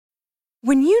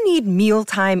When you need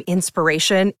mealtime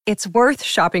inspiration, it's worth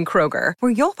shopping Kroger,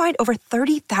 where you'll find over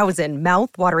 30,000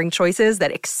 mouth-watering choices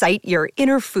that excite your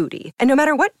inner foodie. And no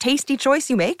matter what tasty choice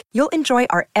you make, you'll enjoy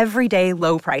our everyday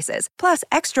low prices, plus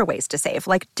extra ways to save,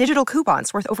 like digital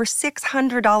coupons worth over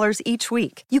 $600 each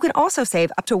week. You can also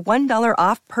save up to $1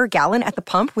 off per gallon at the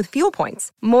pump with fuel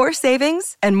points. More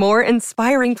savings and more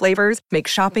inspiring flavors make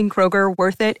shopping Kroger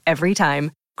worth it every time.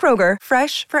 Kroger,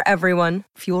 fresh for everyone.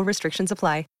 Fuel restrictions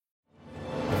apply.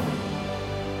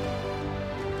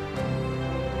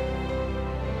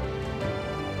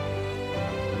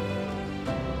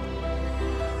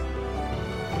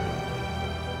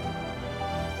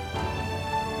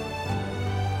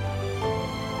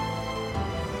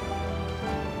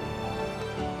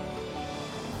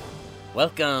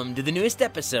 Welcome to the newest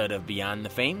episode of Beyond the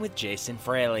Fame with Jason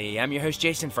Fraley. I'm your host,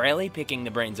 Jason Fraley, picking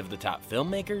the brains of the top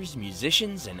filmmakers,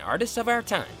 musicians, and artists of our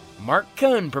time. Marc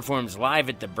Cohn performs live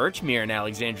at the Birchmere in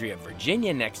Alexandria,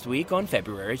 Virginia next week on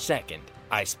February 2nd.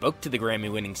 I spoke to the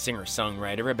Grammy-winning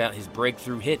singer-songwriter about his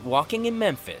breakthrough hit Walking in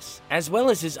Memphis, as well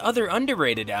as his other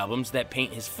underrated albums that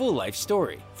paint his full life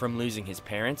story, from losing his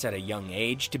parents at a young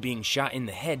age to being shot in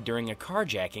the head during a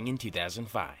carjacking in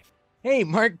 2005. Hey,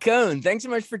 Marc Cohn, thanks so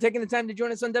much for taking the time to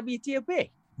join us on WTOP.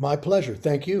 My pleasure.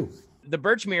 Thank you. The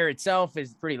Birchmere itself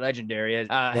is pretty legendary.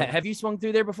 Have you swung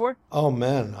through there before? Oh,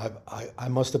 man, I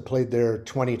must have played there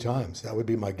 20 times. That would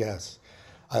be my guess.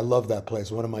 I love that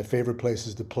place. One of my favorite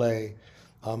places to play.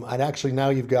 And actually, now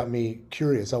you've got me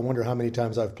curious. I wonder how many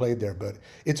times I've played there, but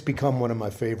it's become one of my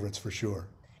favorites for sure.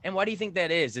 And why do you think that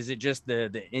is? Is it just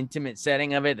the intimate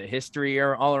setting of it, the history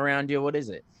all around you? What is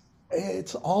it?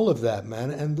 It's all of that,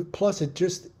 man. And plus,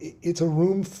 it's a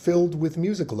room filled with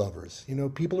music lovers. You know,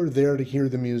 people are there to hear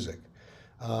the music.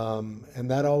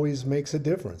 And that always makes a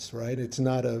difference, right? It's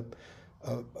not a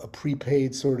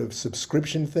prepaid sort of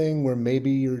subscription thing where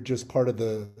maybe you're just part of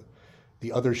the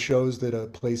other shows that a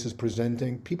place is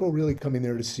presenting. People really coming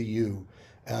there to see you.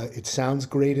 It sounds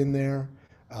great in there.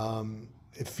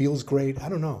 It feels great. I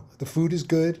don't know. The food is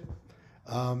good,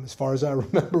 as far as I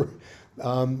remember.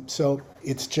 So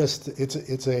it's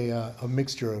a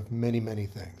mixture of many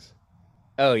things.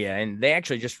 Oh yeah, and they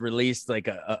actually just released like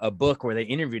a book where they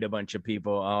interviewed a bunch of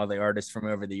people, all the artists from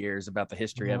over the years, about the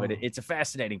history of it. It's a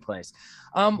fascinating place.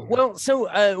 Well,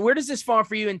 so where does this fall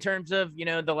for you in terms of,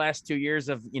 the last 2 years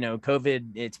of,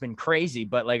 COVID? It's been crazy,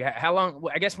 but like how long,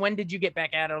 I guess, when did you get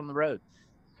back out on the road?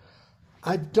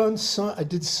 I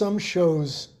did some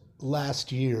shows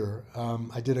last year.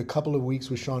 I did a couple of weeks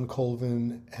with Sean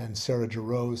Colvin and Sarah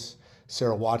Jarosz.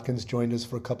 Sarah Watkins joined us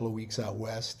for a couple of weeks out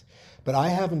west. But I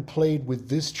haven't played with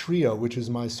this trio, which is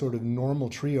my sort of normal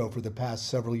trio for the past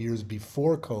several years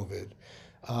before COVID.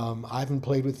 I haven't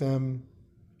played with them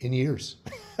in years.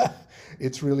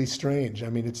 It's really strange. I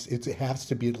mean, it has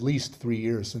to be at least 3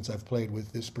 years since I've played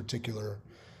with this particular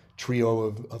trio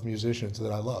of musicians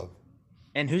that I love.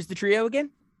 And who's the trio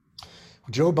again?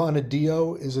 Joe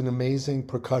Bonadio is an amazing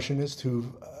percussionist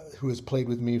who has played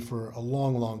with me for a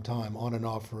long time, on and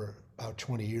off for about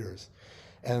 20 years.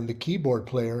 And the keyboard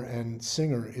player and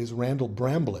singer is Randall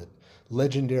Bramblett,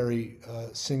 legendary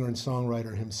singer and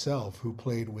songwriter himself, who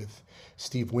played with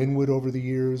Steve Winwood over the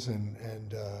years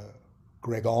and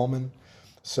Greg Allman.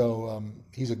 So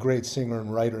he's a great singer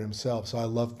and writer himself. So I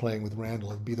love playing with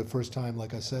Randall. It'll be the first time,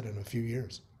 like I said, in a few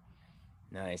years.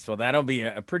 Nice. Well, that'll be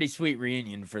a pretty sweet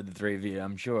reunion for the three of you,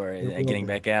 I'm sure, getting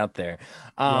back out there.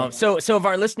 So if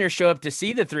our listeners show up to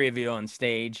see the three of you on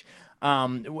stage,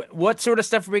 what sort of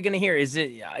stuff are we going to hear? Is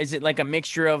it like a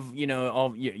mixture of,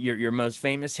 all your most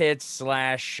famous hits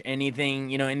 /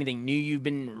 anything, anything new you've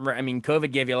been, I mean,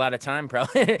 COVID gave you a lot of time,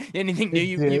 probably. Anything new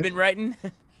you've been writing?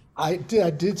 I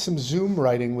did some Zoom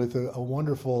writing with a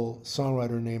wonderful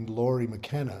songwriter named Laurie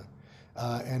McKenna.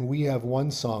 And we have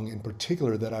one song in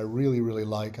particular that I really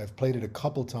like. I've played it a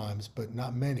couple times, but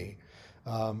not many.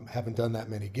 Haven't done that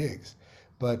many gigs.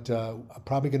 But I'm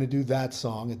probably going to do that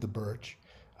song at the Birch.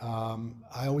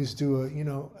 I always do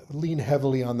lean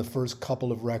heavily on the first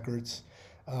couple of records.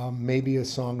 Maybe a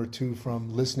song or two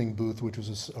from Listening Booth, which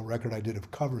was a record I did of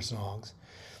cover songs.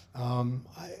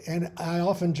 And I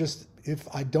often just, if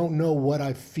I don't know what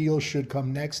I feel should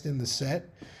come next in the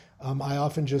set, I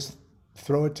often just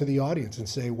throw it to the audience and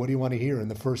say, what do you want to hear? And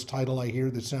the first title I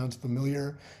hear that sounds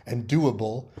familiar and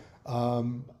doable,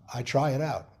 I try it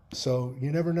out. So you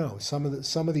never know. Some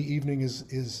of the evening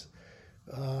is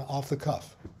off the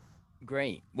cuff.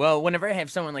 Great. Well, whenever I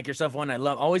have someone like yourself on,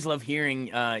 always love hearing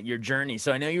your journey.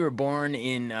 So I know you were born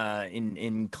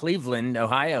in Cleveland,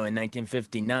 Ohio, in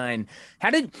 1959. How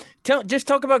did just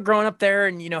talk about growing up there,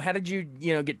 and how did you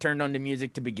get turned on to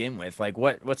music to begin with? Like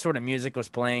what sort of music was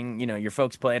playing? Your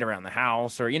folks played around the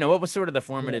house, or what was sort of the Yeah.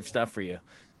 formative stuff for you?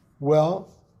 Well,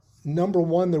 number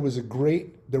one, there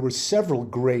were several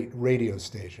great radio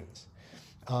stations,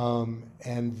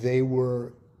 and they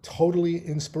were totally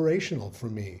inspirational for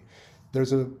me.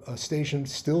 There's a station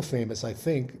still famous, I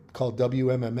think, called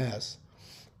WMMS,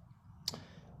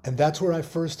 and that's where I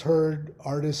first heard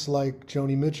artists like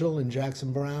Joni Mitchell and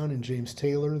Jackson Browne and James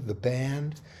Taylor, the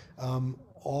band,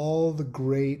 all the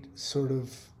great sort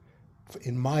of,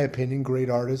 in my opinion, great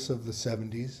artists of the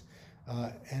 70s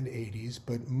and 80s,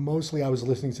 but mostly I was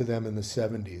listening to them in the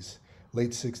 70s,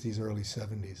 late 60s, early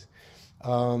 70s.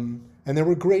 And there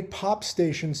were great pop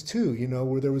stations too,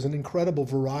 where there was an incredible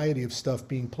variety of stuff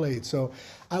being played. So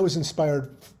I was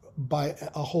inspired by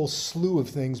a whole slew of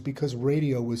things because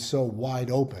radio was so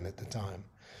wide open at the time.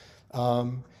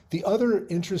 The other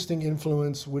interesting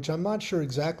influence, which I'm not sure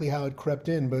exactly how it crept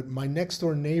in, but my next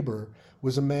door neighbor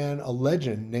was a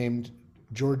legend named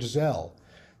George Zell.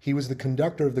 He was the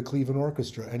conductor of the Cleveland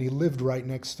Orchestra, and he lived right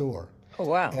next door. Oh,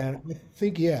 wow. And I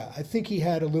think he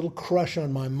had a little crush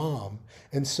on my mom.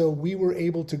 And so we were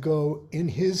able to go in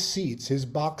his seats, his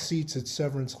box seats at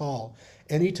Severance Hall,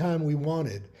 anytime we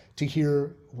wanted to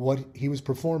hear what he was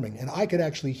performing. And I could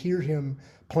actually hear him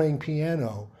playing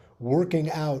piano,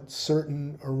 working out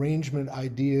certain arrangement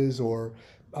ideas or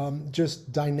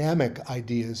just dynamic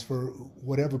ideas for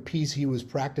whatever piece he was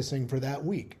practicing for that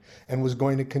week and was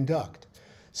going to conduct.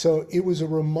 So it was a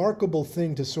remarkable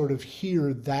thing to sort of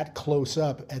hear that close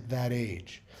up at that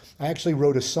age. I actually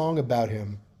wrote a song about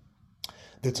him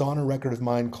that's on a record of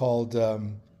mine called,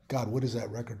 God, what is that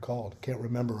record called? Can't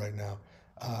remember right now.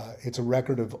 It's a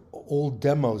record of old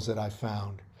demos that I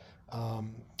found.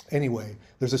 Anyway,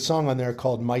 there's a song on there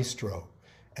called Maestro,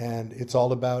 and it's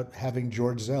all about having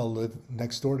George Zell live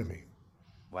next door to me.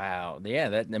 Wow. Yeah,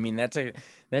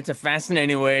 that's a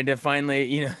fascinating way to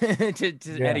finally, to at a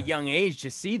Yeah. young age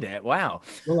to see that. Wow.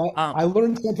 Well, Um, I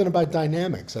learned something about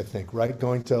dynamics, I think, right?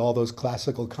 Going to all those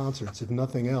classical concerts, if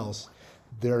nothing else,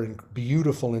 they're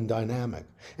beautiful and dynamic.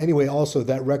 Anyway, also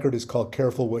that record is called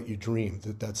Careful What You Dream,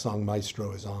 that song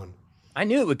Maestro is on. I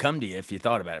knew it would come to you if you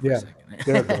thought about it for a Yeah,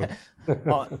 there it second.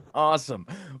 goes. Awesome.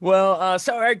 Well,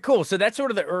 so all right, cool. So that's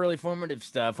sort of the early formative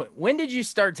stuff. When did you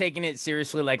start taking it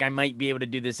seriously? Like I might be able to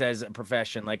do this as a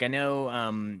profession. Like I know,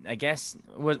 I guess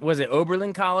was it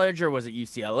Oberlin College or was it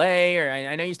UCLA? Or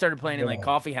I know you started playing in like Yeah,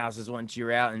 coffee houses once you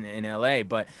were out in LA.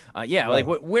 But yeah, like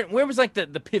right. where was like the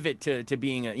pivot to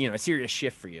being a serious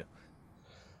shift for you?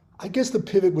 I guess the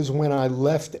pivot was when I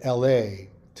left LA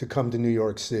to come to New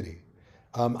York City.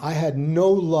 I had no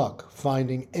luck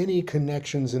finding any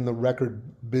connections in the record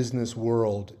business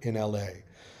world in LA.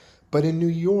 But in New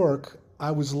York,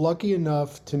 I was lucky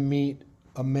enough to meet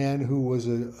a man who was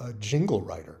a jingle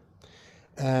writer.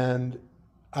 And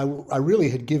I really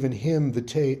had given him a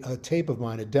tape of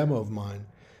mine, a demo of mine,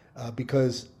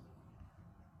 because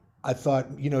I thought,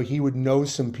 he would know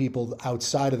some people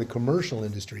outside of the commercial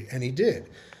industry, and he did.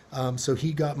 So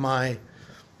he got my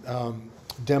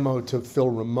demo to Phil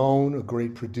Ramone, a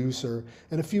great producer,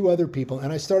 and a few other people.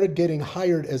 And I started getting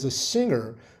hired as a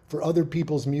singer for other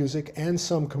people's music and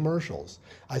some commercials.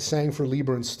 I sang for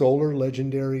Lieber and Stoller,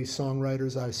 legendary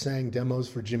songwriters. I sang demos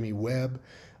for Jimmy Webb.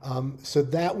 So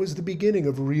that was the beginning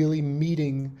of really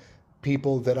meeting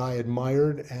people that I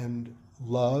admired and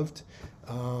loved.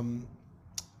 And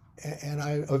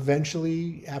I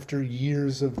eventually, after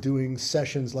years of doing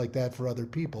sessions like that for other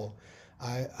people,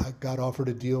 I got offered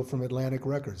a deal from Atlantic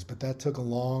Records, but that took a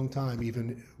long time,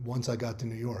 even once I got to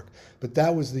New York. But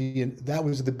that was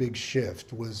the big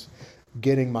shift, was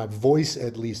getting my voice,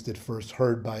 at least at first,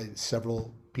 heard by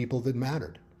several people that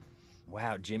mattered.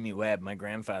 Wow, Jimmy Webb, my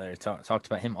grandfather talked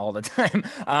about him all the time.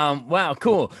 Wow,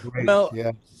 cool. Great, Well,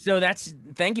 yeah, so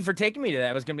thank you for taking me to that.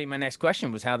 That was going to be my next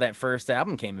question was how that first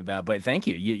album came about. But thank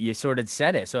you. You sort of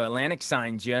said it. So Atlantic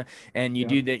signs you and you yeah,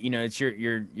 do that, it's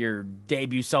your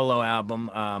debut solo album,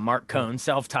 Marc yeah, Cohn,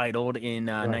 self-titled in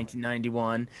right,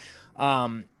 1991.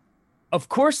 Um, of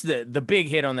course, the big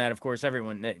hit on that, of course,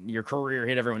 your career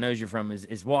hit everyone knows you from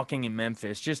is Walking in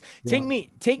Memphis. Just yeah.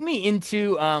 take me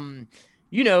into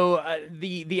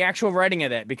the actual writing of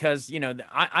that because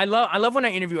I love when I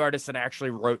interview artists that actually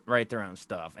write their own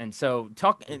stuff. And so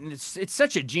and it's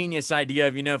such a genius idea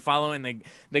of following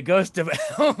the ghost of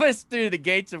Elvis through the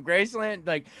gates of Graceland,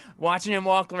 like watching him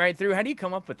walk right through. How do you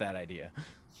come up with that idea?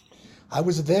 I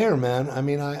was there, man. I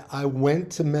mean, I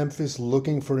went to Memphis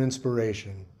looking for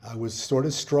inspiration. I was sort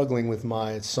of struggling with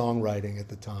my songwriting at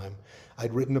the time.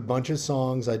 I'd written a bunch of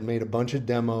songs, I'd made a bunch of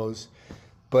demos,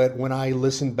 but when I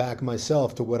listened back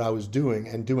myself to what I was doing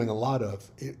and doing a lot of,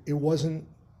 it wasn't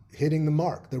hitting the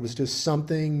mark. There was just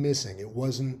something missing.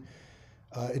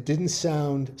 It didn't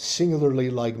sound singularly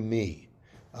like me.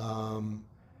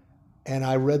 And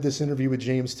I read this interview with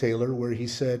James Taylor where he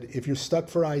said, if you're stuck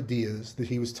for ideas, that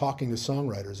he was talking to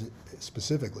songwriters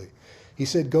specifically, he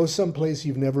said, go someplace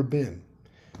you've never been.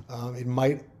 It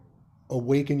might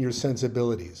awaken your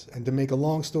sensibilities. And to make a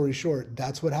long story short,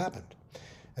 that's what happened.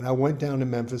 And I went down to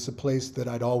Memphis, a place that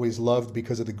I'd always loved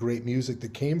because of the great music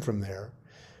that came from there.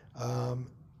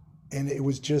 And it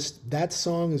was just, that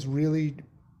song is really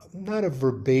not a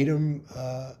verbatim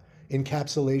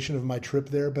encapsulation of my trip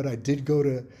there, but I did go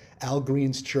to Al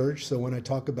Green's church. So when I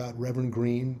talk about Reverend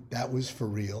Green, that was for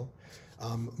real.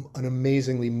 An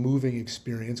amazingly moving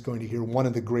experience going to hear one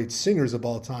of the great singers of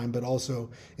all time, but also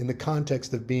in the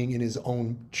context of being in his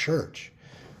own church.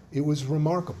 It was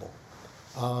remarkable.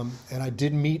 And I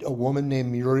did meet a woman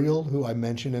named Muriel, who I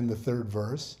mentioned in the third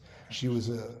verse. She was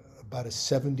about a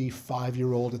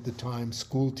 75-year-old at the time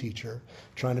school teacher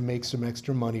trying to make some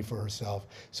extra money for herself.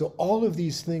 So all of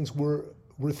these things were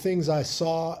things I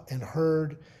saw and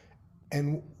heard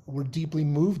and were deeply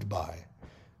moved by.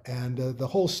 And the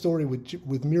whole story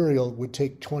with Muriel would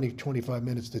take 25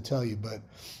 minutes to tell you, but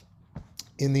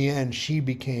in the end, she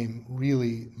became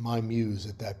really my muse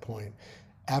at that point.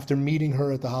 After meeting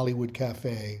her at the Hollywood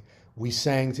Cafe, we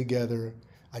sang together.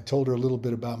 I told her a little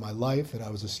bit about my life, that I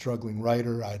was a struggling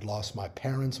writer. I'd lost my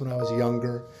parents when I was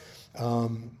younger.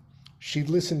 She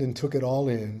listened and took it all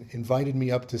in, invited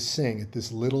me up to sing at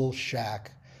this little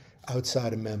shack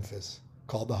outside of Memphis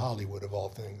called the Hollywood, of all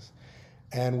things.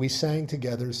 And we sang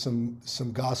together some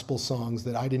gospel songs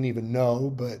that I didn't even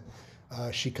know, but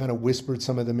she kind of whispered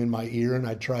some of them in my ear, and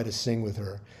I'd try to sing with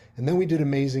her. And then we did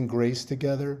Amazing Grace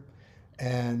together,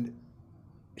 and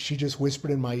she just whispered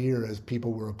in my ear as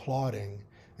people were applauding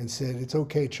and said, it's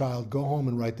okay, child, go home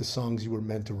and write the songs you were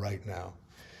meant to write now.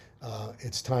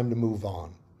 It's time to move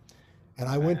on. And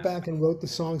I went back and wrote the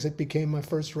songs that became my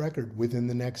first record within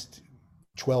the next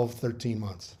 12, 13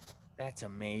 months. That's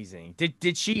amazing.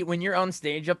 Did she, when you're on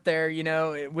stage up there, you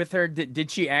know, with her,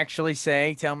 did she actually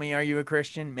say, tell me, are you a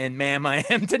Christian? And ma'am, I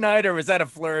am tonight, or was that a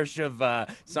flourish of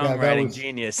songwriting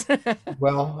genius?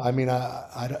 Well, I mean,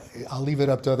 I'll leave it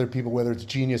up to other people whether it's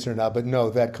genius or not, but no,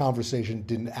 that conversation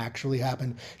didn't actually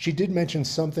happen. She did mention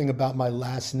something about my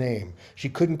last name. She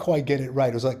couldn't quite get it right.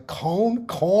 It was like, Cohn?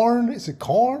 Corn? Is it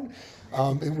corn?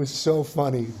 It was so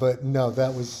funny, but no,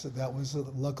 that was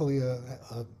luckily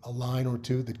a line or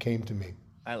two that came to me.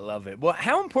 I love it. Well,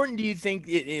 how important do you think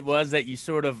it was that you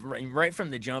sort of, right from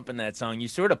the jump in that song, you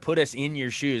sort of put us in your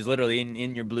shoes, literally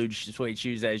in your blue suede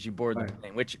shoes as you board the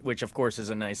plane, which of course is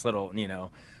a nice little, you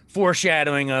know,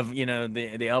 foreshadowing of, you know,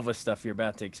 the Elvis stuff you're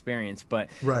about to experience. But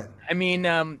right. I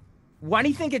mean, why do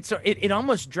you think it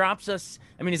almost drops us?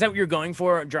 I mean, is that what you're going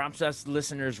for? It drops us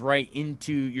listeners right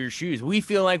into your shoes. We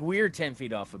feel like we're 10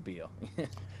 feet off a Beale.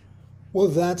 Well,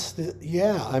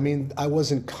 yeah. I mean, I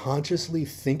wasn't consciously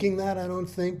thinking that, I don't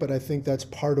think, but I think that's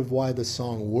part of why the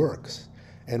song works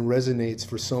and resonates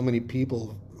for so many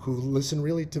people who listen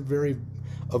really to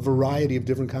a variety of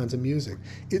different kinds of music.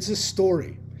 It's a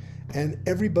story, and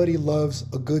everybody loves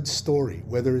a good story,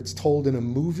 whether it's told in a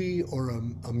movie or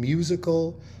a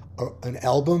musical, or an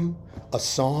album, a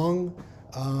song.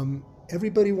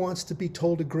 Everybody wants to be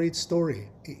told a great story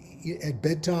at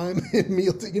bedtime, at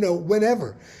meal, you know,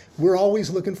 whenever. We're always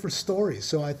looking for stories.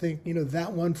 So I think, you know,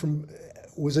 that one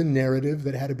was a narrative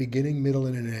that had a beginning, middle,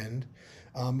 and an end.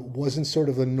 Wasn't sort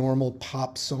of a normal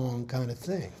pop song kind of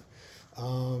thing.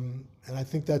 And I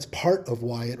think that's part of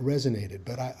why it resonated.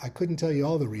 But I couldn't tell you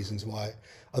all the reasons why.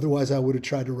 Otherwise, I would have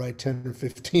tried to write 10 or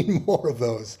 15 more of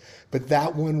those. But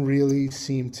that one really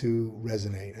seemed to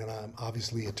resonate. And I'm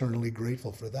obviously eternally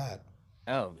grateful for that.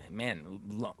 Oh man,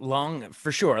 long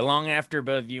for sure. Long after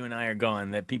both you and I are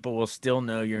gone, that people will still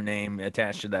know your name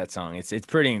attached to that song. It's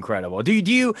pretty incredible. Do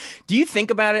you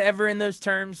think about it ever in those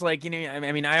terms? Like, you know, I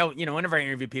mean, whenever I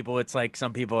interview people, it's like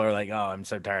some people are like, oh, I'm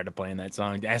so tired of playing that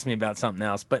song. Ask me about something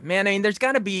else. But man, I mean, there's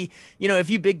got to be, you know, if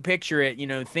you big picture it, you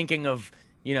know, thinking of,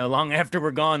 you know, long after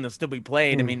we're gone, they'll still be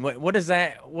played. I mean, what does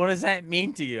that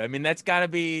mean to you? I mean, that's got to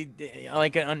be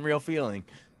like an unreal feeling.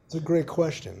 It's a great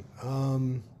question.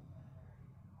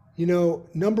 You know,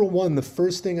 number one, the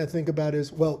first thing I think about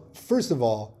is, well, first of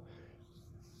all,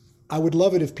 I would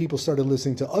love it if people started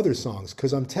listening to other songs,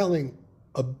 because I'm telling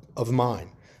of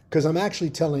mine, because I'm actually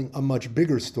telling a much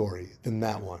bigger story than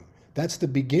that one. That's the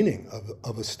beginning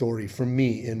of a story for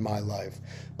me in my life.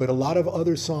 But a lot of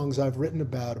other songs I've written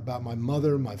about my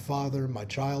mother, my father, my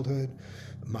childhood,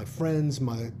 my friends,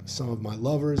 some of my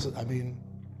lovers. I mean,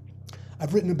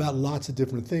 I've written about lots of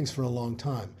different things for a long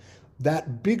time.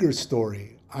 That bigger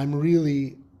story, I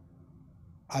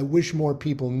wish more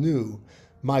people knew.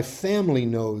 My family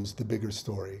knows the bigger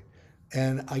story.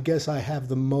 And I guess I have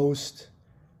the most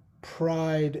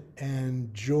pride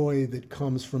and joy that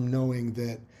comes from knowing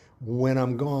that when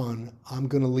I'm gone, I'm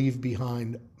going to leave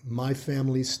behind my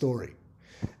family's story.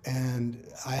 And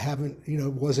I haven't, it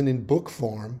wasn't in book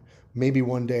form. Maybe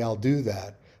one day I'll do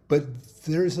that. But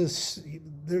there's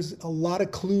a lot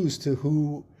of clues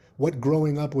to what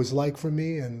growing up was like for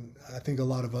me, and I think a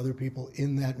lot of other people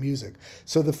in that music.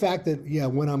 So the fact that, yeah,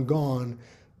 when I'm gone,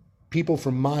 people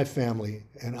from my family,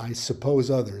 and I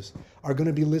suppose others, are going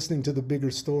to be listening to the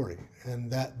bigger story,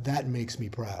 and that makes me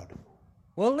proud.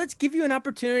 Well, let's give you an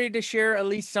opportunity to share at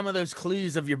least some of those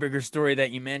clues of your bigger story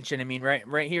that you mentioned. I mean,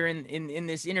 right here in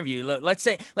this interview. Let's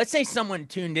say someone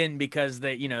tuned in because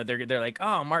they're like,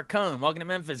 oh, Marc Cohn, welcome to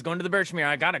Memphis, going to the Birchmere.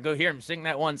 I gotta go hear him sing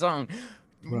that one song.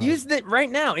 Right. Use that right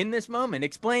now in this moment.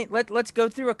 Explain. Let's go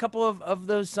through a couple of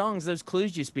those songs, those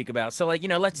clues you speak about. So, like,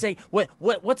 let's say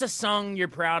what's a song you're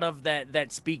proud of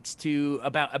that speaks to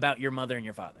about your mother and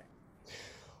your father.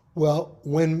 Well,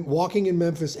 when Walking in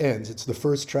Memphis ends, it's the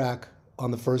first track on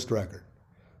the first record.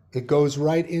 It goes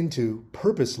right into,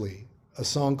 purposely, a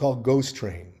song called Ghost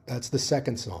Train. That's the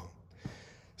second song.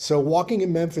 So Walking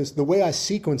in Memphis, the way I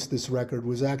sequenced this record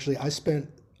was actually, I spent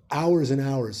hours and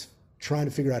hours trying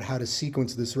to figure out how to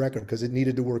sequence this record because it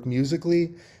needed to work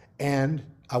musically and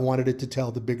I wanted it to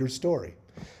tell the bigger story.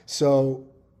 So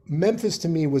Memphis to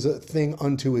me was a thing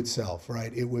unto itself,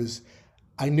 right?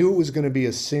 I knew it was going to be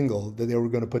a single, that they were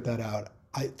going to put that out.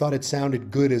 I thought it sounded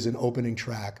good as an opening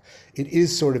track. It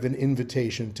is sort of an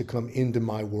invitation to come into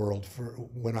my world for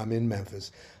when I'm in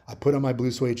Memphis. I put on my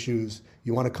blue suede shoes.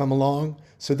 You want to come along?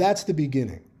 So that's the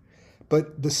beginning.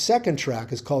 But the second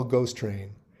track is called Ghost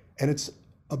Train, and it's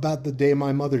about the day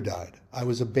my mother died. I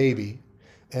was a baby,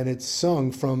 and it's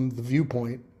sung from the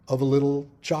viewpoint of a little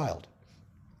child.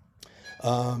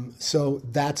 So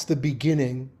that's the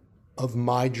beginning of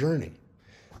my journey.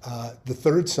 The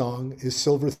third song is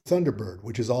Silver Thunderbird,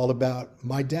 which is all about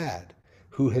my dad,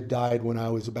 who had died when I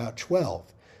was about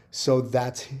 12. So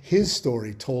that's his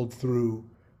story told through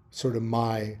sort of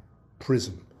my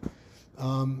prism.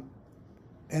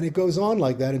 And it goes on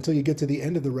like that until you get to the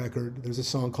end of the record. There's a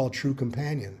song called True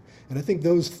Companion. And I think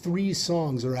those three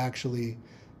songs are actually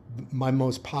my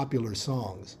most popular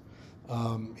songs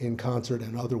in concert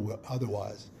and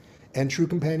otherwise. And True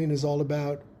Companion is all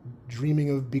about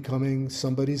dreaming of becoming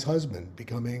somebody's husband,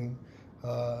 becoming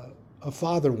a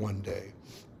father one day.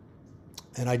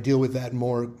 And I deal with that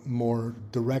more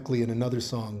directly in another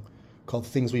song called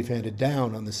Things We've Handed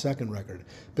Down on the second record.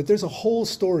 But there's a whole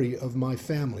story of my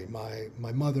family,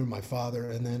 my mother, my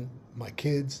father, and then my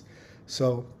kids.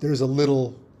 So there's a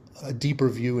deeper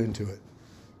view into it.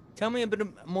 Tell me a bit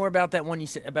more about that one you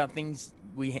said about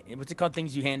what's it called?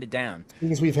 Things You Handed Down.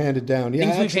 Things We've Handed Down.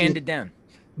 Yeah, Things We've Handed Down.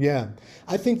 Yeah,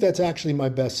 I think that's actually my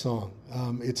best song.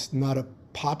 It's not a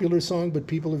popular song, but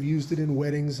people have used it in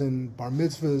weddings and bar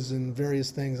mitzvahs and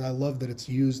various things. I love that it's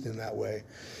used in that way.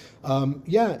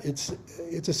 Yeah, it's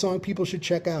a song people should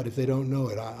check out if they don't know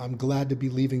it. I'm glad to be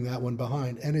leaving that one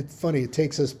behind. And it's funny, it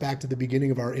takes us back to the beginning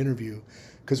of our interview,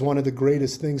 because one of the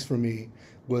greatest things for me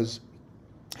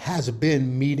has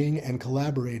been meeting and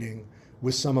collaborating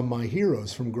with some of my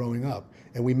heroes from growing up.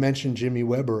 And we mentioned Jimmy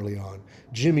Webb early on.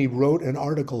 Jimmy wrote an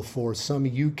article for some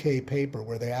UK paper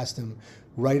where they asked him,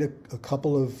 write a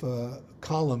couple of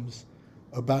columns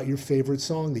about your favorite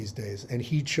song these days. And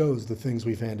he chose The Things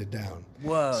We've Handed Down.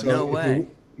 Whoa, so no way.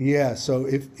 Yeah, so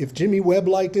if Jimmy Webb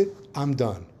liked it, I'm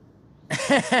done.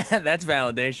 That's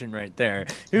validation right there.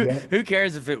 Who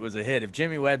cares if it was a hit? If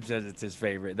Jimmy Webb says it's his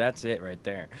favorite, that's it right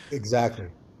there. Exactly.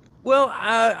 Well,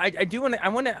 I do want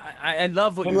to. I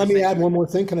love what. Let me add one more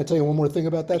thing. Can I tell you one more thing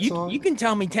about that song? You can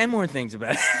tell me 10 more things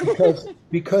about it.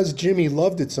 because Jimmy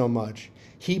loved it so much,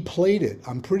 he played it.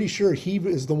 I'm pretty sure he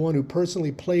is the one who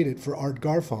personally played it for Art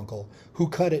Garfunkel, who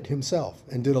cut it himself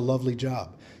and did a lovely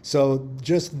job. So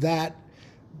just that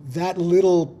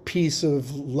little piece of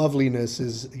loveliness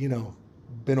is,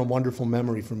 been a wonderful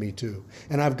memory for me too.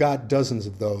 And I've got dozens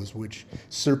of those, which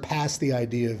surpass the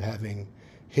idea of having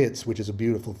hits, which is a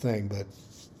beautiful thing. But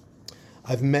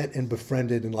I've met and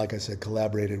befriended and, like I said,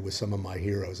 collaborated with some of my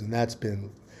heroes, and that's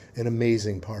been an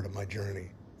amazing part of my journey.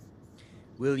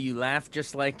 Will you laugh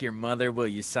just like your mother? Will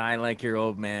you sigh like your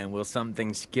old man? Will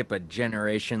something skip a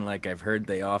generation like I've heard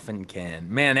they often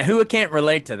can? Man, who can't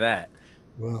relate to that?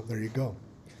 Well, there you go.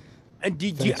 Do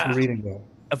you, Thanks for reading that.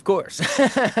 of course.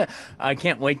 I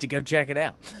can't wait to go check it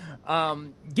out.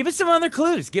 Give us some other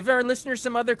clues. Give our listeners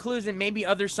some other clues and maybe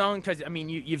other songs. Because, I mean,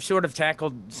 you've sort of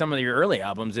tackled some of your early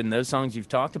albums and those songs you've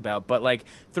talked about. But, like,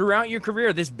 throughout your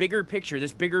career, this bigger picture,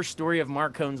 this bigger story of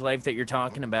Marc Cohn's life that you're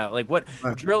talking about, like, what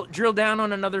Right. drill down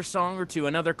on another song or two,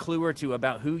 another clue or two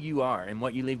about who you are and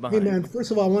what you leave Hey behind. man, first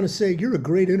of all, I want to say you're a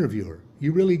great interviewer.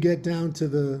 You really get down to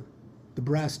the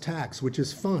brass tacks, which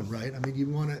is fun, right? I mean, you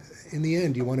want to, in the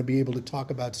end, you want to be able to talk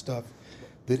about stuff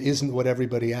that isn't what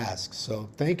everybody asks. So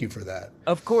thank you for that.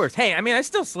 Of course. Hey, I mean, I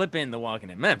still slip in the Walking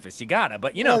in Memphis. You gotta,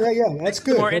 but Yeah, yeah, that's makes the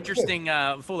good. more That's good.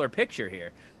 interesting, fuller picture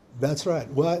here. That's right.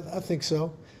 Well, I think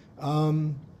so.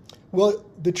 Um, well,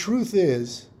 the truth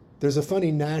is, there's a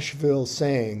funny Nashville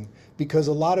saying because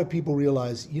a lot of people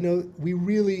realize, we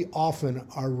really often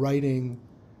are writing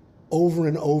over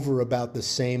and over about the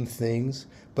same things,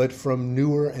 but from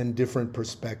newer and different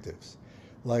perspectives.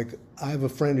 Like, I have a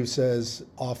friend who says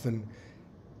often,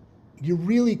 you're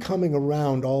really coming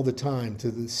around all the time to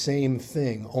the same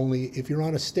thing, only if you're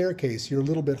on a staircase, you're a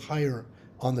little bit higher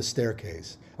on the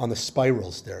staircase, on the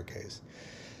spiral staircase.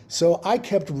 So I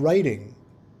kept writing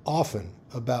often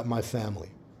about my family.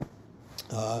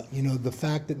 The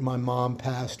fact that my mom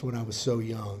passed when I was so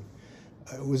young,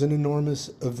 it was an enormous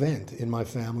event in my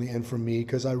family and for me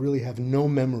because I really have no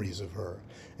memories of her.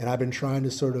 And I've been trying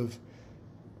to sort of,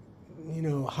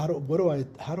 how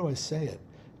do I say it?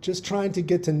 Just trying to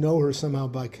get to know her somehow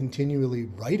by continually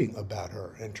writing about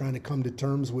her and trying to come to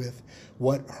terms with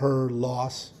what her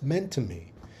loss meant to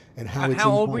me and how it's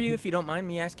How old were you, impacted. if you don't mind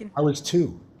me asking? I was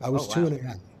two. I Oh, was two wow. and a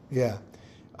half. Yeah.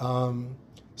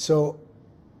 So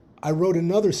I wrote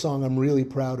another song I'm really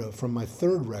proud of from my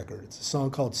third record. It's a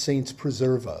song called Saints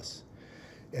Preserve Us.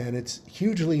 And it's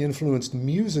hugely influenced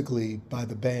musically by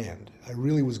the band. I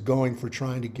really was going for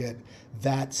trying to get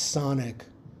that sonic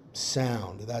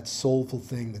sound, that soulful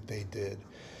thing that they did.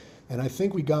 And I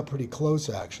think we got pretty close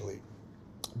actually.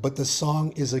 But the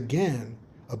song is again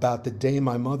about the day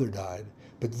my mother died,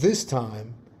 but this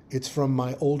time it's from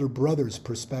my older brother's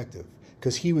perspective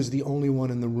because he was the only one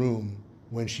in the room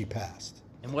when she passed.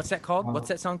 And what's that called? What's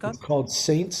that song called? It's called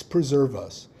Saints Preserve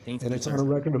Us, Saints and it's on a Preserve.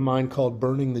 record of mine called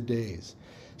Burning the Days.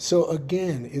 So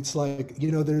again, it's like,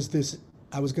 there's this,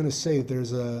 I was going to say,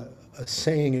 there's a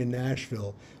saying in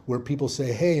Nashville where people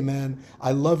say, hey man,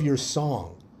 I love your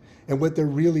song. And what they're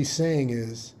really saying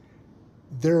is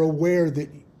they're aware that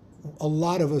a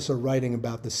lot of us are writing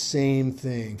about the same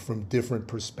thing from different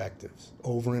perspectives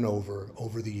over and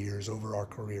over the years, over our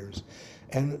careers.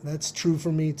 And that's true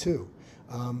for me too.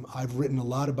 I've written a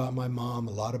lot about my mom,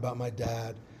 a lot about my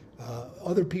dad,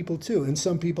 other people too, and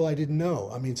some people I didn't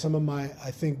know. I mean, some of my, I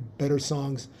think, better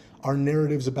songs are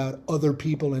narratives about other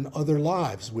people and other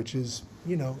lives, which is,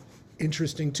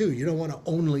 interesting too. You don't want to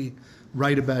only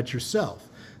write about yourself,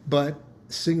 but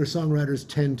singer-songwriters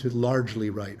tend to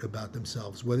largely write about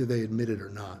themselves, whether they admit it or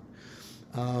not.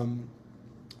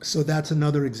 So that's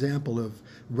another example of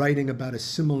writing about a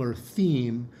similar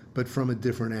theme, but from a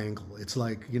different angle. It's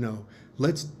like,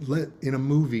 let in a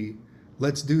movie,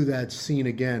 let's do that scene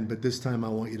again, but this time I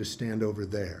want you to stand over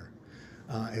there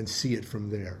and see it from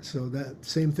there. So that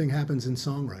same thing happens in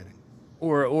songwriting.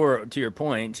 Or to your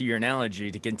point, to your analogy,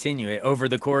 to continue it over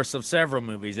the course of several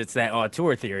movies, it's that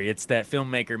auteur theory. It's that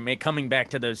filmmaker coming back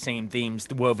to those same themes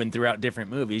woven throughout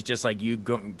different movies, just like you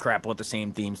go grapple with the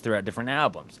same themes throughout different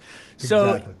albums. So,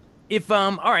 Exactly. if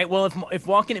all right, well, if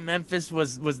Walking in Memphis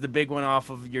was the big one off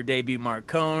of your debut, Marc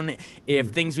Cohn,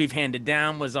 if Things We've Handed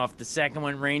Down was off the second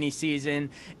one, Rainy Season,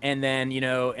 and then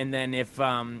if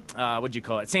what'd you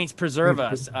call it, Saints Preserve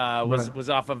Us Right. was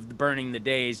off of the Burning the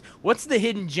Days. What's the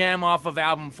hidden gem off of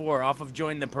album four, off of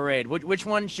Join the Parade? Which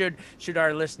one should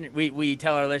our listener we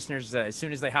tell our listeners as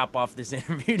soon as they hop off this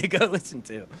interview to go listen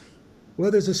to? Well,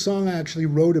 there's a song I actually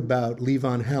wrote about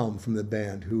Levon Helm from the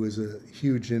band, who was a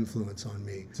huge influence on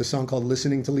me. It's a song called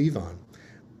Listening to Levon.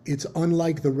 It's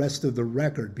unlike the rest of the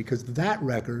record because that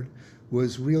record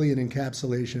was really an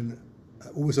encapsulation,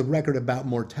 was a record about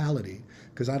mortality.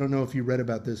 Because I don't know if you read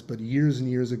about this, but years and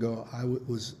years ago,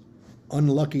 was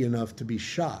unlucky enough to be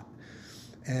shot.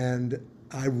 And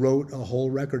I wrote a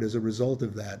whole record as a result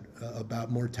of that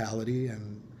about mortality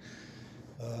and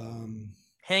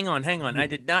Hang on. I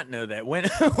did not know that. When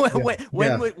yeah,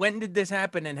 yeah. when did this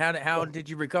happen, and how did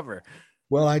you recover?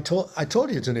 Well, I told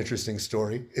you it's an interesting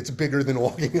story. It's bigger than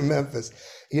walking in Memphis.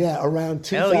 Yeah, around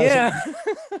Hell yeah.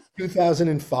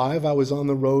 2005, I was on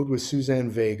the road with Suzanne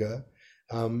Vega.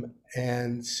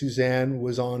 And Suzanne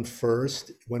was on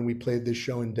first when we played this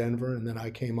show in Denver, and then I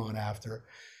came on after.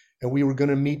 And we were going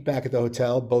to meet back at the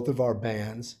hotel, both of our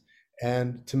bands.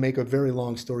 And to make a very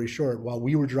long story short, while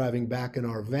we were driving back in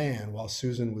our van, while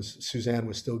Suzanne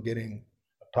was still getting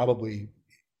probably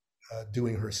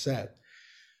doing her set,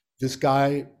 this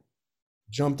guy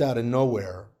jumped out of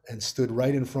nowhere and stood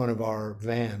right in front of our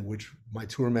van, which my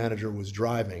tour manager was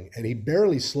driving. And he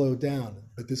barely slowed down,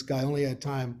 but this guy only had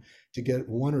time to get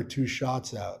one or two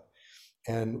shots out.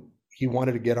 And he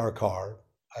wanted to get our car.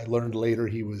 I learned later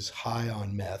he was high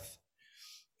on meth.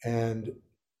 And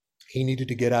he needed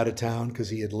to get out of town because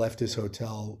he had left his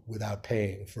hotel without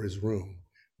paying for his room,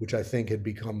 which I think had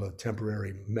become a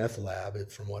temporary meth lab,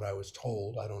 from what I was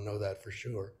told. I don't know that for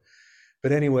sure.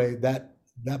 But anyway,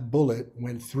 that bullet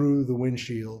went through the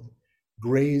windshield,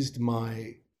 grazed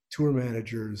my tour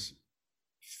manager's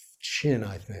chin,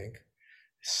 I think,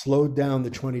 slowed down the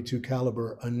 22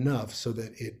 caliber enough so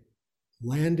that it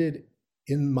landed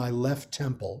in my left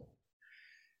temple.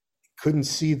 Couldn't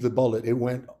see the bullet. It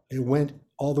went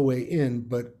all the way in,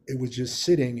 but it was just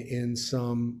sitting in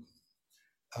some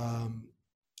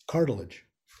cartilage.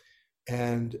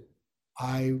 And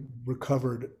I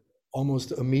recovered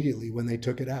almost immediately when they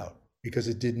took it out because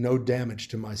it did no damage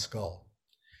to my skull.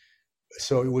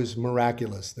 So it was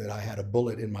miraculous that I had a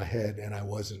bullet in my head and I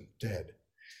wasn't dead.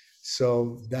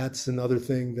 So that's another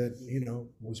thing that,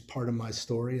 was part of my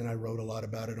story, and I wrote a lot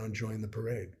about it on Join the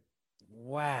Parade.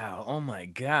 Wow! Oh my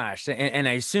gosh! And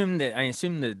I assume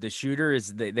that the shooter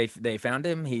is they found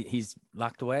him. He's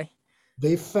locked away.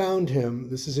 They found him.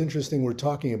 This is interesting. We're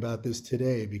talking about this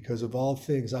today because of all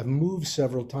things. I've moved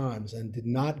several times and did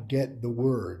not get the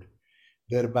word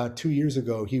that about 2 years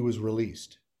ago he was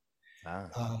released.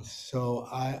 So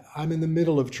I'm in the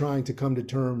middle of trying to come to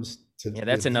terms.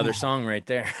 That's another song right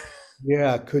there.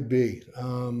 Yeah, it could be.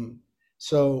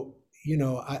 So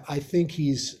I think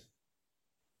he's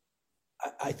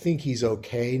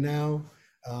okay now,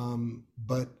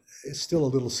 but it's still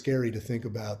a little scary to think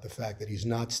about the fact that he's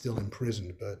not still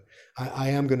imprisoned. But I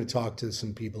am going to talk to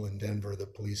some people in Denver, the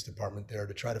police department there,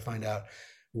 to try to find out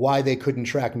why they couldn't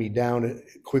track me down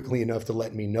quickly enough to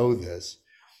let me know this.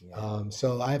 Yeah.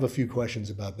 So I have a few questions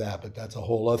about that, but that's a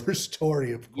whole other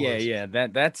story, of course. Yeah.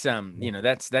 That's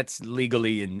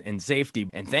legally and safety.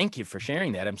 And thank you for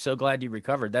sharing that. I'm so glad you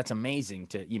recovered. That's amazing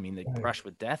to brush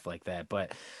with death like that.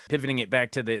 But pivoting it back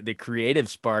to the creative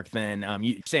spark, then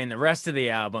you saying the rest of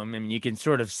the album, you can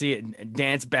sort of see it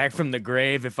dance back from the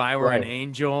grave. If I were an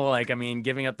angel,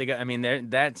 giving up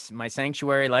that's My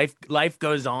Sanctuary. Life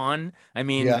goes on.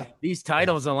 These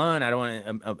titles alone, I don't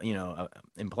want to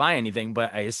imply anything,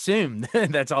 but I assume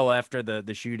that's all after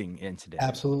the shooting incident.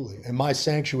 Absolutely. And My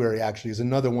Sanctuary actually is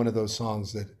another one of those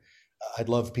songs that I'd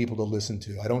love people to listen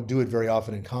to. I don't do it very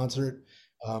often in concert.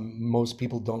 Most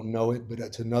people don't know it, but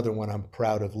it's another one I'm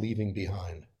proud of leaving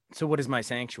behind. So what is My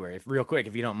Sanctuary? Real quick,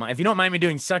 if you don't mind me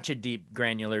doing such a deep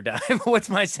granular dive, what's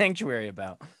My Sanctuary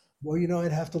about? Well,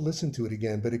 I'd have to listen to it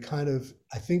again, but I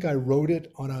think I wrote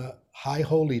it on a high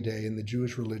holy day in the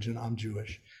Jewish religion. I'm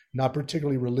Jewish. Not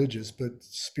particularly religious, but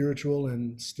spiritual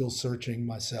and still searching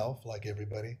myself, like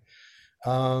everybody.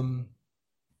 So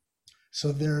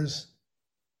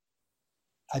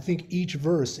I think each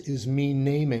verse is me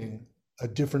naming a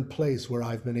different place where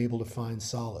I've been able to find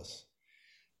solace.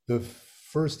 The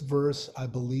first verse, I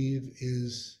believe,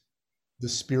 is the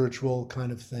spiritual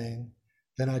kind of thing.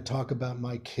 Then I talk about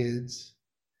my kids.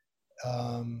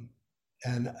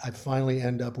 And I finally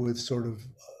end up with sort of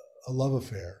a love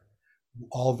affair.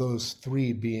 All those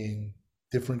three being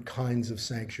different kinds of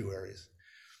sanctuaries.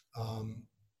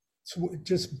 So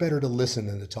just better to listen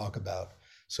than to talk about.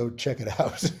 So check it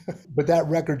out. But that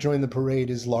record, Join the Parade,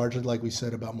 is largely, like we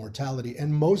said, about mortality.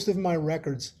 And most of my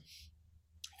records,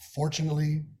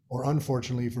 fortunately or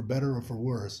unfortunately, for better or for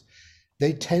worse,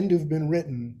 they tend to have been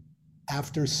written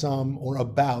after some or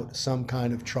about some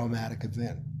kind of traumatic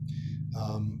event.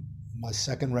 My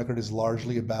second record is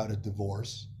largely about a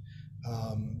divorce.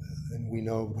 And we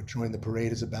know what Join the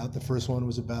Parade is about. The first one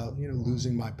was about,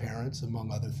 losing my parents,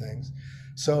 among other things.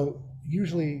 So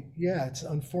usually, it's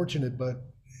unfortunate, but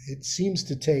it seems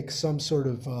to take some sort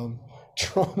of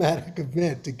traumatic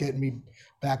event to get me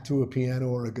back to a piano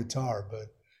or a guitar. But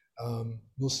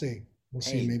we'll see.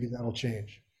 Maybe that'll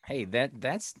change. Hey,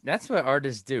 that's what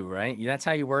artists do, right? That's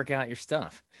how you work out your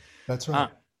stuff. That's right.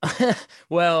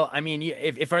 Well,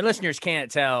 if our listeners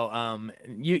can't tell,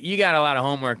 you got a lot of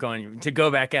homework on you to go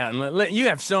back out and you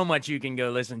have so much you can go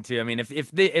listen to.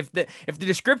 If the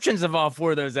descriptions of all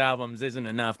four of those albums isn't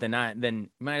enough, then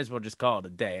might as well just call it a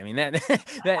day.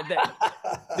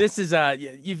 This is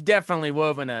you've definitely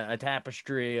woven a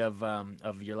tapestry of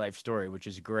your life story, which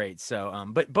is great. So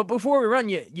but before we run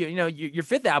your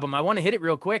fifth album, I want to hit it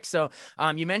real quick. So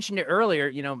you mentioned it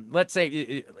earlier, let's say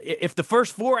if the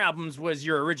first four albums was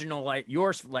your original, like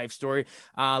your life story,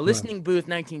 Right. Listening Booth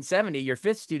 1970, your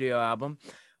fifth studio album,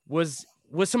 was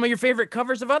some of your favorite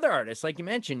covers of other artists. Like you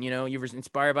mentioned, you were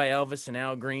inspired by Elvis and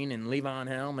Al Green and Levon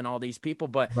Helm and all these people.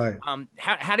 But Right.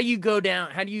 how do you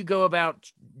go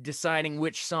about deciding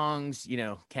which songs,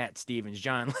 Cat Stevens,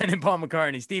 John Lennon, Paul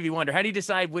McCartney, Stevie Wonder, how do you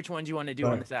decide which ones you want to do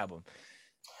on Right. this album?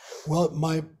 Well,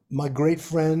 my great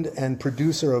friend and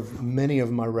producer of many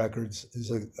of my records is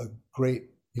a great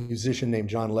musician named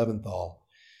John Leventhal,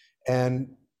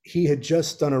 and he had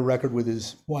just done a record with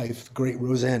his wife, the great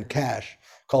Roseanne Cash,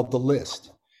 called The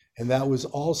List, and that was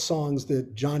all songs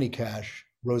that Johnny Cash,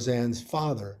 Roseanne's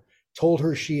father, told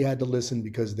her she had to listen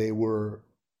because they were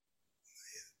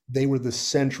the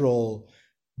central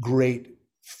great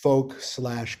folk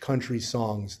slash country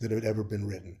songs that had ever been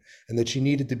written, and that she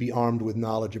needed to be armed with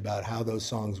knowledge about how those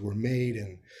songs were made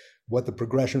and what the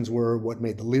progressions were, what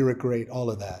made the lyric great, all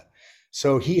of that.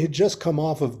 So he had just come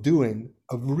off of doing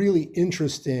a really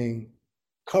interesting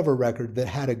cover record that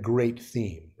had a great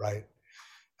theme, right?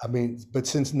 I mean, but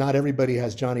since not everybody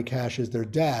has Johnny Cash as their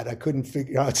dad, I couldn't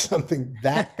figure out something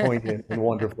that poignant and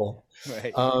wonderful.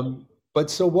 Right. But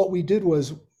so what we did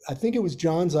was, I think it was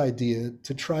John's idea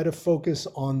to try to focus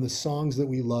on the songs that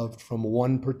we loved from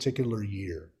one particular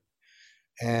year.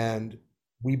 And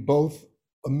we both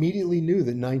immediately knew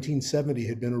that 1970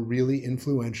 had been a really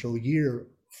influential year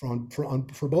for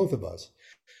both of us.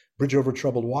 Bridge Over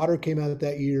Troubled Water came out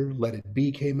that year. Let It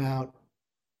Be came out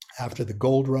after the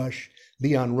Gold Rush.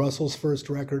 Leon Russell's first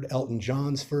record, Elton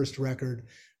John's first record,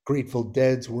 Grateful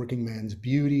Dead's Working Man's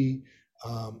Beauty.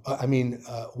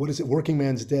 What is it? Working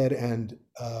Man's Dead and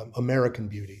American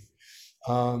Beauty.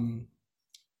 And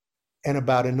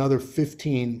about another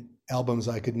 15 albums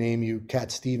I could name you.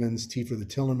 Cat Stevens, Tea for the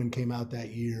Tillerman came out that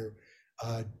year.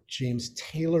 James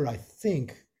Taylor, I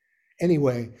think.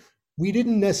 Anyway, we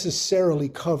didn't necessarily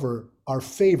cover our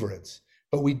favorites,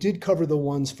 but we did cover the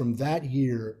ones from that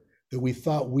year that we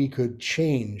thought we could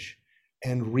change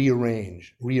and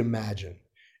rearrange, reimagine.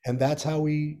 And that's how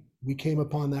we came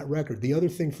upon that record. The other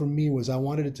thing for me was I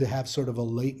wanted it to have sort of a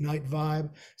late night vibe,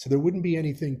 so there wouldn't be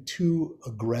anything too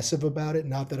aggressive about it.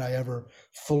 Not that I ever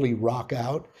fully rock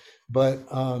out, but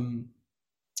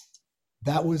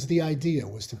that was the idea,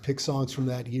 was to pick songs from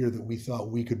that year that we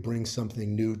thought we could bring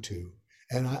something new to.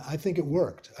 And I think it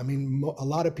worked. I mean, a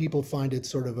lot of people find it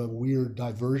sort of a weird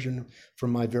diversion from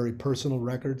my very personal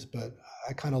records, but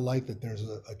I kind of like that there's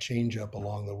a change up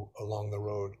along the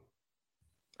road.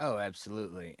 Oh,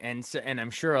 absolutely. And I'm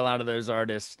sure a lot of those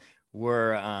artists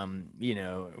were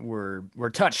were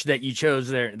touched that you chose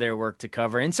their work to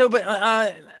cover. And so but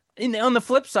on the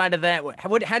flip side of that,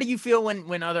 how do you feel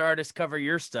when other artists cover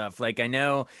your stuff? Like, I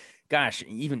know, gosh,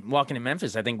 even Walking in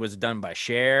Memphis, I think, was done by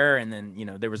Cher, and then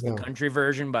there was the Yeah. country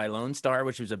version by Lone Star,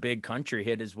 which was a big country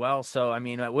hit as well. So I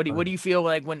mean, what Right. do you feel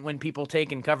like when people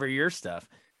take and cover your stuff?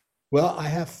 Well, I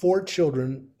have four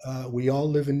children. We all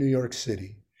live in New York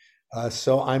City,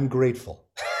 so I'm grateful.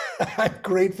 I'm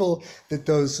grateful that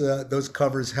those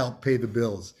covers help pay the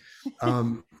bills. It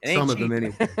ain't Some of them,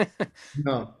 cheap. anyway.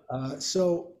 No.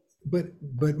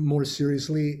 But more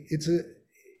seriously,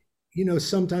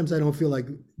 sometimes I don't feel like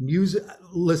music.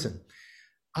 Listen,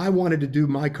 I wanted to do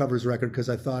my covers record because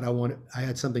I thought I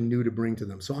had something new to bring to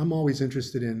them. So I'm always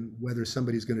interested in whether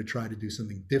somebody's going to try to do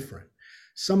something different.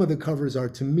 Some of the covers are,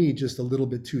 to me, just a little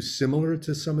bit too similar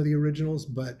to some of the originals.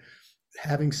 But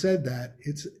having said that,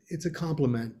 it's a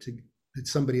compliment to that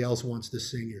somebody else wants to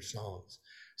sing your songs.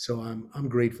 So I'm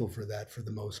grateful for that for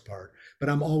the most part. But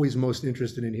I'm always most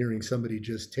interested in hearing somebody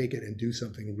just take it and do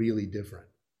something really different.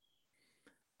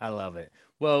 I love it.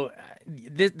 Well,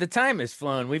 the time has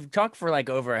flown. We've talked for like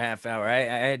over a half hour. I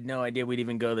had no idea we'd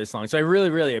even go this long. So I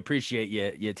really, really appreciate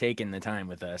you taking the time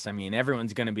with us. I mean,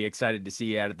 everyone's going to be excited to see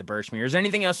you out at the Birchmere. Is there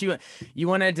anything else you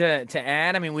wanted to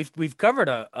add? I mean, we've covered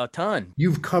a ton.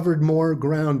 You've covered more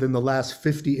ground than the last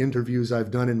 50 interviews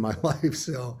I've done in my life.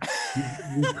 So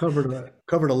you've covered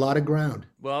a lot of ground.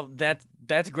 Well,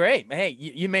 that's great. Hey,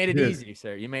 you made it Yes. easy,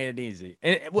 sir. You made it easy.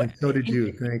 And what And so did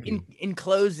you. Thank you. in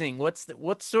closing, what's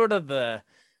sort of the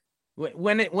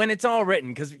when it's all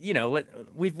written, because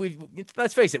we've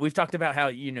let's face it, we've talked about how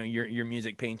your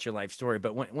music paints your life story,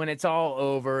 but when it's all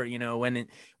over,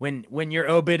 when your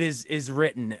obit is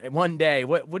written one day,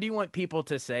 what do you want people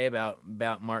to say about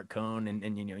Marc Cohn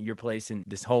and your place in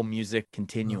this whole music Oh,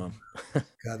 continuum?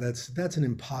 God, that's an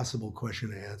impossible question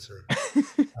to answer.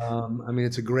 I mean,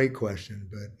 it's a great question,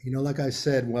 but like I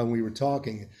said when we were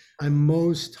talking, I'm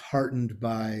most heartened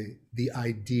by the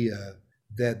idea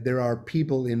that there are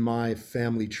people in my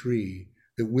family tree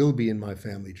that will be in my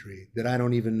family tree that I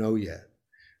don't even know yet,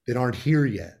 that aren't here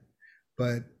yet.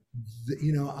 But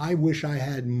I wish I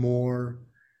had more.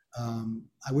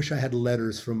 I wish I had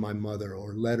letters from my mother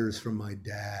or letters from my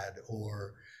dad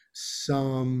or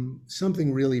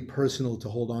something really personal to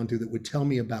hold on to that would tell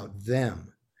me about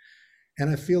them. And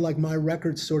I feel like my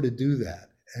records sort of do that.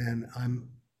 And I'm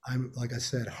like I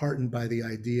said, heartened by the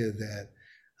idea that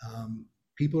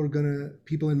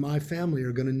people in my family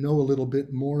are gonna know a little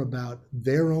bit more about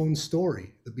their own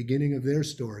story, the beginning of their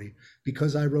story,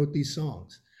 because I wrote these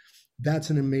songs. That's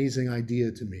an amazing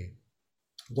idea to me.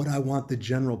 What I want the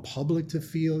general public to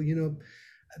feel,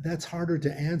 that's harder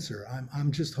to answer.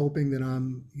 I'm just hoping that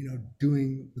I'm,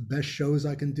 doing the best shows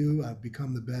I can do. I've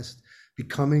becoming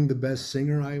the best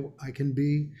singer I can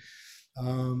be.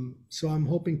 So I'm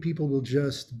hoping people will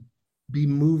just be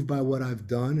moved by what I've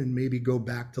done and maybe go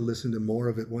back to listen to more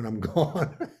of it when I'm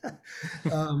gone.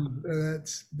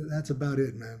 That's about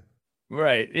it, man.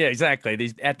 Right. Yeah, exactly.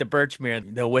 These at the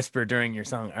Birchmere, they'll whisper during your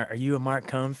song, are you a Marc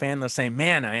Cohn fan? They'll say,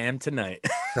 man, I am tonight.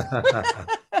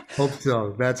 Hope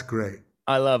so. That's great.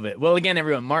 I love it. Well, again,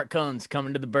 everyone, Marc Cohn's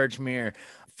coming to the Birchmere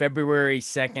February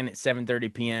 2nd at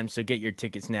 7:30 p.m. So get your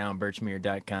tickets now on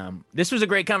birchmere.com. This was a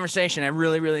great conversation. I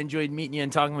really, really enjoyed meeting you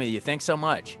and talking with you. Thanks so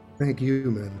much. Thank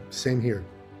you, man. Same here.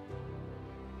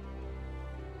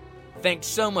 Thanks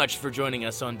so much for joining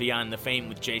us on Beyond the Fame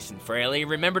with Jason Fraley.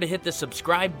 Remember to hit the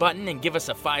subscribe button and give us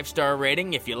a 5-star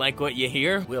rating if you like what you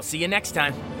hear. We'll see you next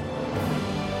time.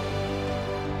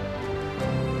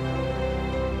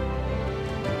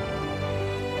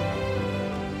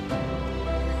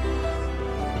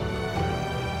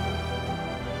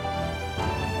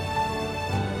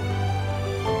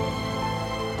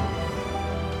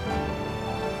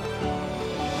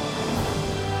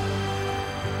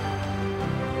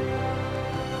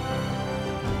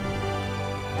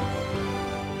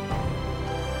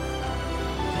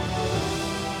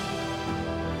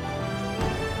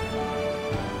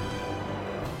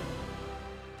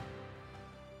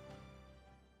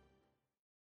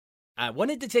 I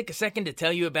wanted to take a second to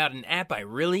tell you about an app I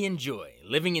really enjoy.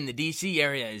 Living in the DC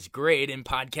area is great, and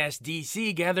Podcast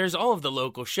DC gathers all of the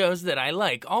local shows that I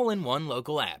like all in one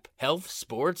local app. Health,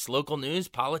 sports, local news,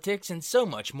 politics, and so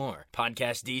much more.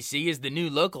 Podcast DC is the new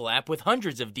local app with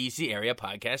hundreds of DC area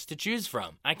podcasts to choose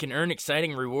from. I can earn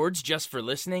exciting rewards just for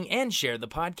listening and share the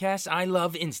podcasts I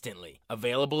love instantly.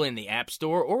 Available in the App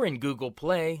Store or in Google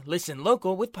Play, listen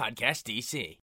local with Podcast DC.